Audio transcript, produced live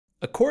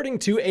According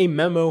to a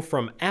memo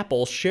from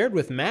Apple shared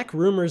with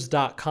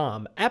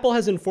MacRumors.com, Apple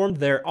has informed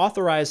their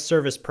authorized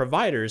service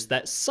providers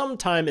that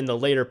sometime in the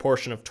later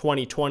portion of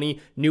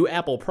 2020, new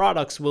Apple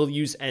products will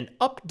use an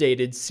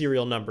updated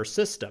serial number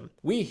system.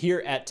 We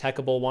here at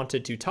Techable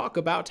wanted to talk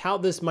about how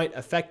this might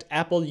affect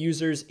Apple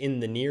users in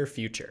the near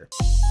future.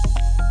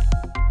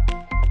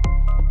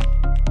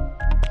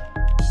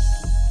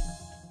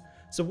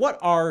 So what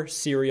are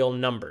serial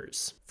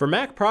numbers? For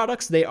Mac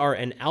products, they are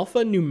an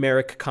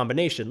alphanumeric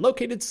combination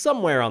located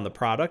somewhere on the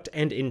product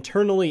and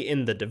internally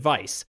in the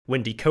device.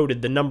 When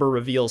decoded, the number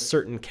reveals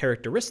certain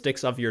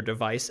characteristics of your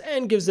device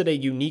and gives it a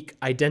unique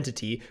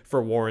identity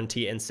for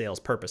warranty and sales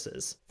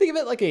purposes. Think of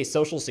it like a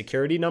social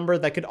security number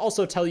that could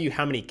also tell you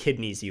how many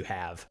kidneys you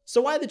have.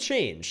 So why the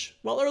change?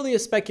 Well,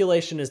 earliest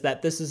speculation is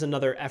that this is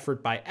another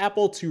effort by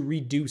Apple to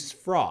reduce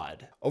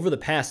fraud. Over the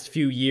past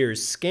few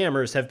years,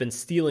 scammers have been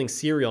stealing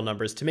serial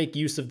numbers to make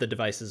use of the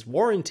device's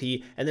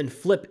warranty and then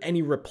flip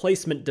any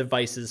replacement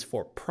devices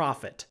for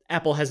profit.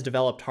 Apple has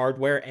developed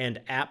hardware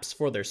and apps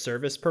for their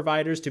service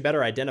providers to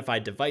better identify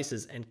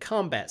devices and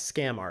combat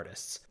scam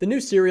artists. The new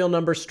serial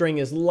number string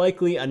is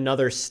likely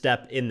another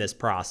step in this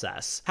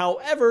process.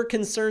 However,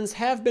 concerns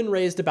have been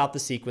raised about the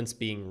sequence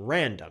being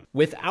random.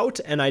 Without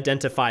an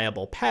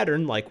identifiable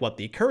pattern like what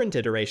the current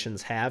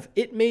iterations have,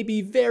 it may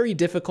be very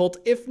difficult,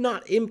 if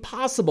not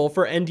impossible,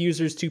 for end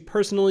users to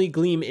personally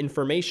glean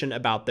information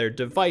about their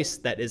device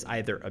that is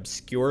either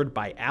obscured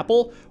by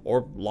Apple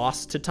or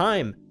lost to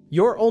time.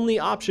 Your only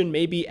option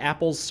may be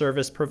Apple's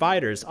service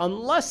providers,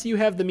 unless you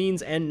have the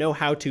means and know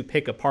how to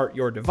pick apart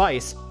your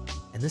device.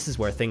 And this is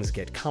where things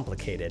get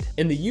complicated.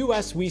 In the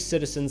US, we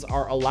citizens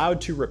are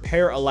allowed to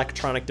repair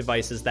electronic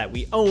devices that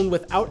we own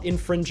without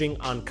infringing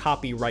on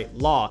copyright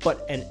law,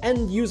 but an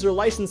end user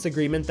license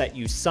agreement that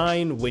you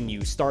sign when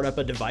you start up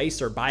a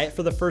device or buy it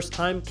for the first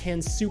time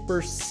can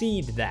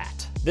supersede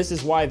that. This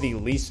is why the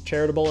least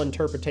charitable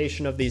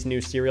interpretation of these new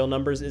serial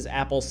numbers is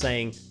Apple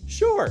saying,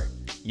 sure,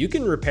 you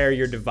can repair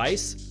your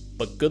device,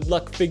 but good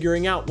luck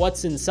figuring out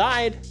what's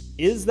inside.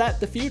 Is that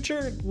the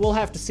future? We'll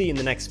have to see in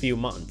the next few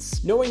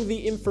months. Knowing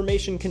the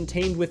information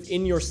contained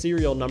within your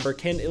serial number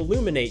can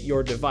illuminate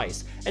your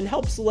device and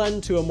helps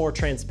lend to a more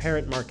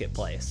transparent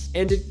marketplace.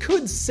 And it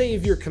could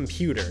save your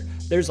computer.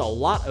 There's a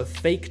lot of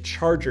fake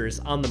chargers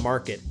on the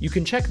market. You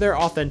can check their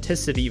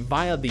authenticity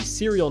via the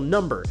serial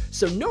number,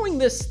 so knowing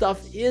this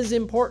stuff is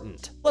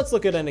important. Let's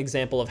look at an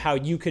example of how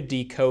you could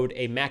decode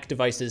a Mac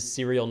device's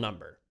serial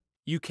number.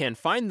 You can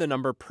find the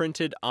number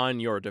printed on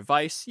your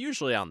device,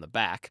 usually on the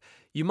back.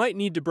 You might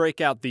need to break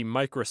out the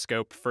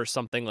microscope for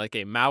something like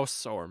a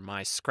mouse or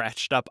my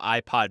scratched up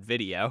iPod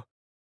video.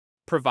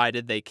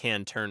 Provided they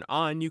can turn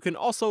on, you can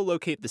also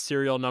locate the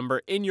serial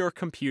number in your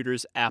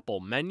computer's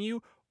Apple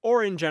menu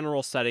or in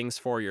general settings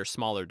for your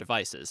smaller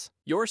devices.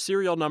 Your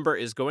serial number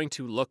is going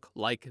to look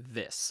like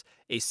this,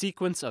 a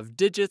sequence of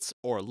digits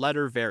or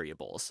letter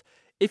variables.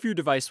 If your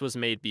device was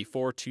made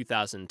before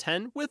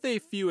 2010, with a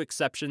few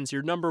exceptions,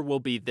 your number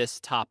will be this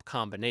top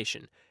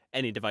combination.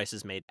 Any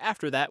devices made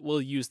after that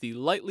will use the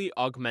lightly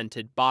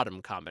augmented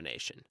bottom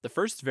combination. The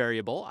first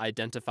variable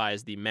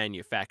identifies the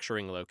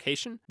manufacturing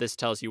location. This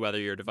tells you whether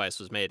your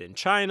device was made in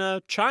China,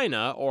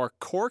 or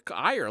Cork,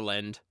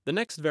 Ireland. The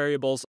next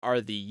variables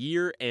are the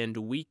year and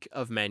week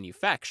of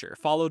manufacture,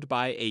 followed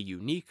by a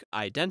unique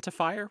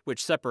identifier,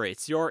 which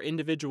separates your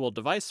individual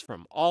device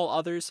from all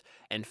others,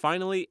 and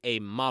finally a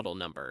model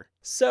number.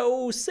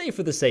 So, say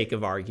for the sake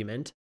of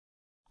argument,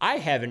 I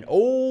have an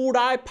old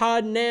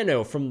iPod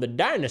Nano from the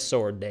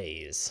dinosaur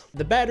days.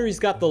 The battery's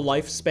got the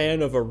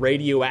lifespan of a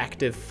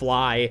radioactive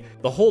fly,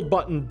 the hold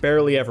button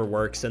barely ever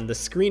works, and the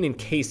screen and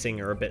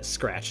casing are a bit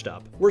scratched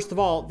up. Worst of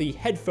all, the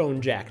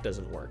headphone jack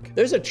doesn't work.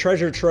 There's a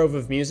treasure trove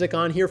of music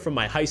on here from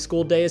my high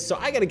school days, so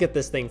I gotta get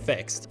this thing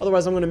fixed.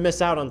 Otherwise, I'm gonna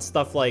miss out on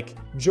stuff like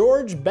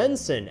George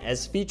Benson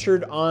as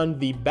featured on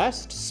the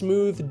best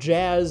smooth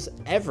jazz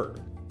ever.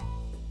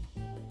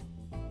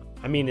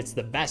 I mean, it's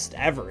the best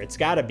ever. It's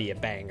gotta be a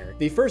banger.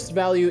 The first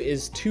value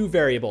is 2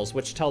 variables,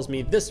 which tells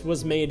me this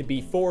was made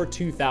before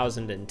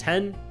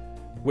 2010.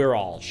 We're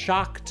all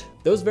shocked.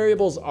 Those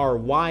variables are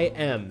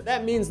YM.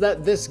 That means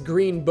that this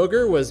green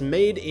booger was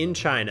made in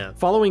China.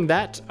 Following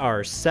that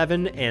are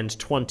 7 and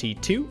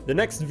 22. The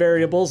next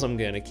variables I'm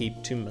gonna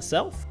keep to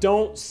myself.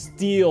 Don't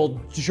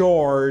steal,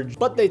 George.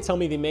 But they tell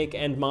me the make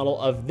and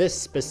model of this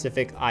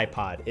specific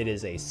iPod. It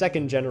is a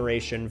 2nd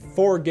generation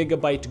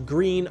 4GB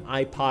green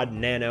iPod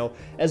Nano,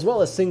 as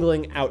well as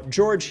singling out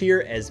George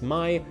here as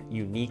my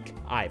unique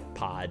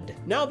iPod.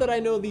 Now that I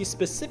know the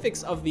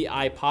specifics of the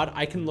iPod,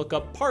 I can look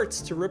up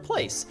parts to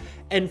replace.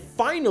 And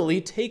finally,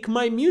 take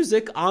my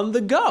music on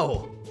the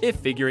go. If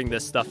figuring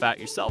this stuff out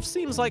yourself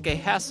seems like a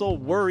hassle,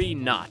 worry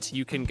not.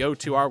 You can go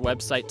to our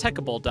website,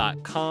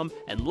 Techable.com,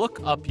 and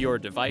look up your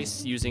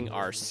device using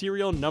our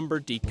serial number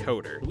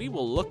decoder. We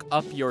will look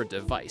up your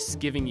device,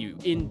 giving you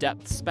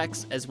in-depth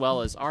specs as well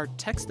as our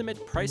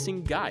Textimate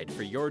pricing guide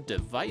for your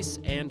device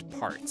and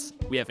parts.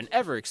 We have an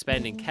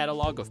ever-expanding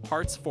catalog of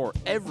parts for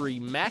every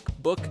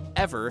MacBook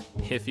ever.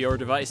 If your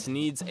device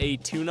needs a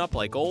tune-up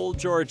like old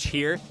George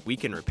here, we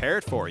can repair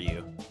it for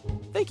you.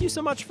 Thank you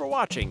so much for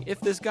watching. If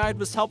this guide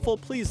was helpful,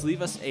 please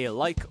leave us a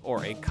like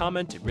or a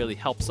comment. It really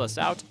helps us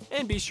out.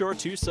 And be sure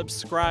to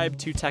subscribe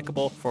to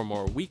Techable for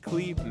more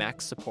weekly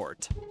Mac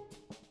support.